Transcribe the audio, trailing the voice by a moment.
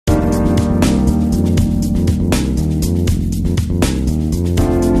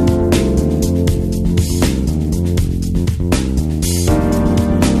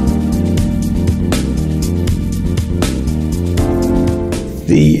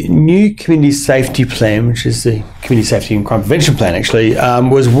The new community safety plan, which is the community safety and crime prevention plan, actually,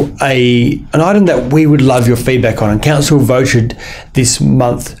 was an item that we would love your feedback on, and council voted this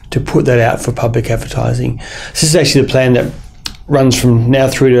month to put that out for public advertising. This is actually the plan that runs from now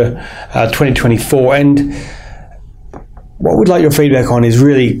through to 2024, and what we'd like your feedback on is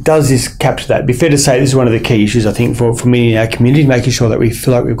really, does this capture that? It'd be fair to say this is one of the key issues, I think, for many in our community, making sure that we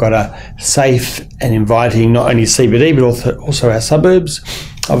feel like we've got a safe and inviting, not only CBD, but also our suburbs.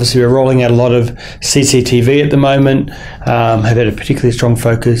 Obviously, we're rolling out a lot of CCTV at the moment, have had a particularly strong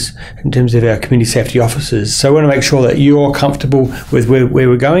focus in terms of our community safety officers. So we want to make sure that you're comfortable with where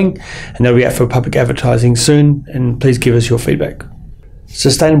we're going, and they'll be out for public advertising soon, and please give us your feedback.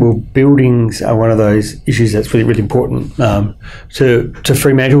 Sustainable buildings are one of those issues that's really, really important to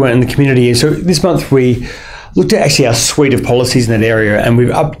Fremantle and the community. So this month we looked at actually our suite of policies in that area, and we've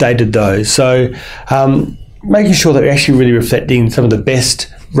updated those. So making sure that we're actually really reflecting some of the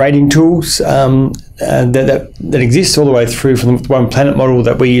best rating tools that exist all the way through from the One Planet model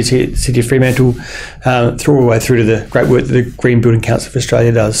that we use here at the City of Fremantle, through all the way through to the great work that the Green Building Council of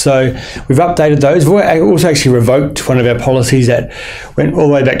Australia does. So we've updated those. We've also actually revoked one of our policies that went all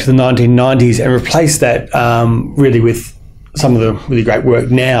the way back to the 1990s and replaced that really with some of the really great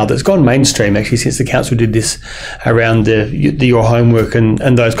work now that's gone mainstream actually since the council did this around the your homework and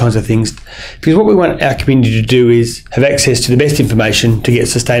those kinds of things. Because what we want our community to do is have access to the best information to get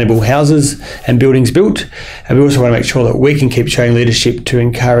sustainable houses and buildings built, and we also want to make sure that we can keep showing leadership to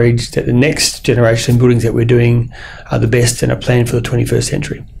encourage that the next generation of buildings that we're doing are the best and are planned for the 21st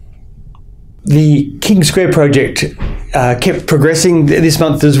century. The King Square project kept progressing this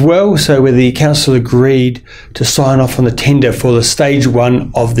month as well, so where the council agreed to sign off on the tender for the stage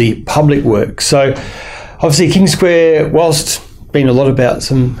 1 of the public works. So obviously King Square, whilst being a lot about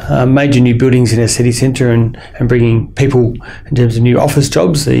some major new buildings in our city centre and bringing people in terms of new office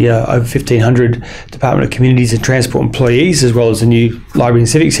jobs, the over 1,500 Department of Communities and Transport employees, as well as the new Library and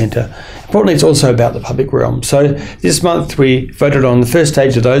Civic Centre. Importantly, it's also about the public realm. So this month we voted on the first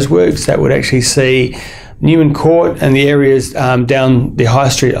stage of those works that would actually see Newman Court and the areas down the High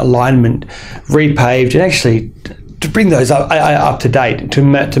Street alignment repaved, and actually to bring those up to date, to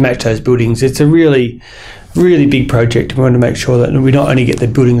match those buildings. It's a really big project. We want to make sure that we not only get the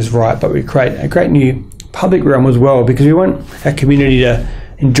buildings right, but we create a great new public realm as well, because we want our community to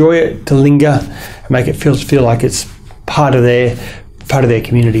enjoy it, to linger, and make it feel like it's part of their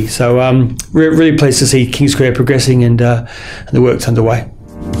community. So we're really pleased to see King Square progressing and the work's underway.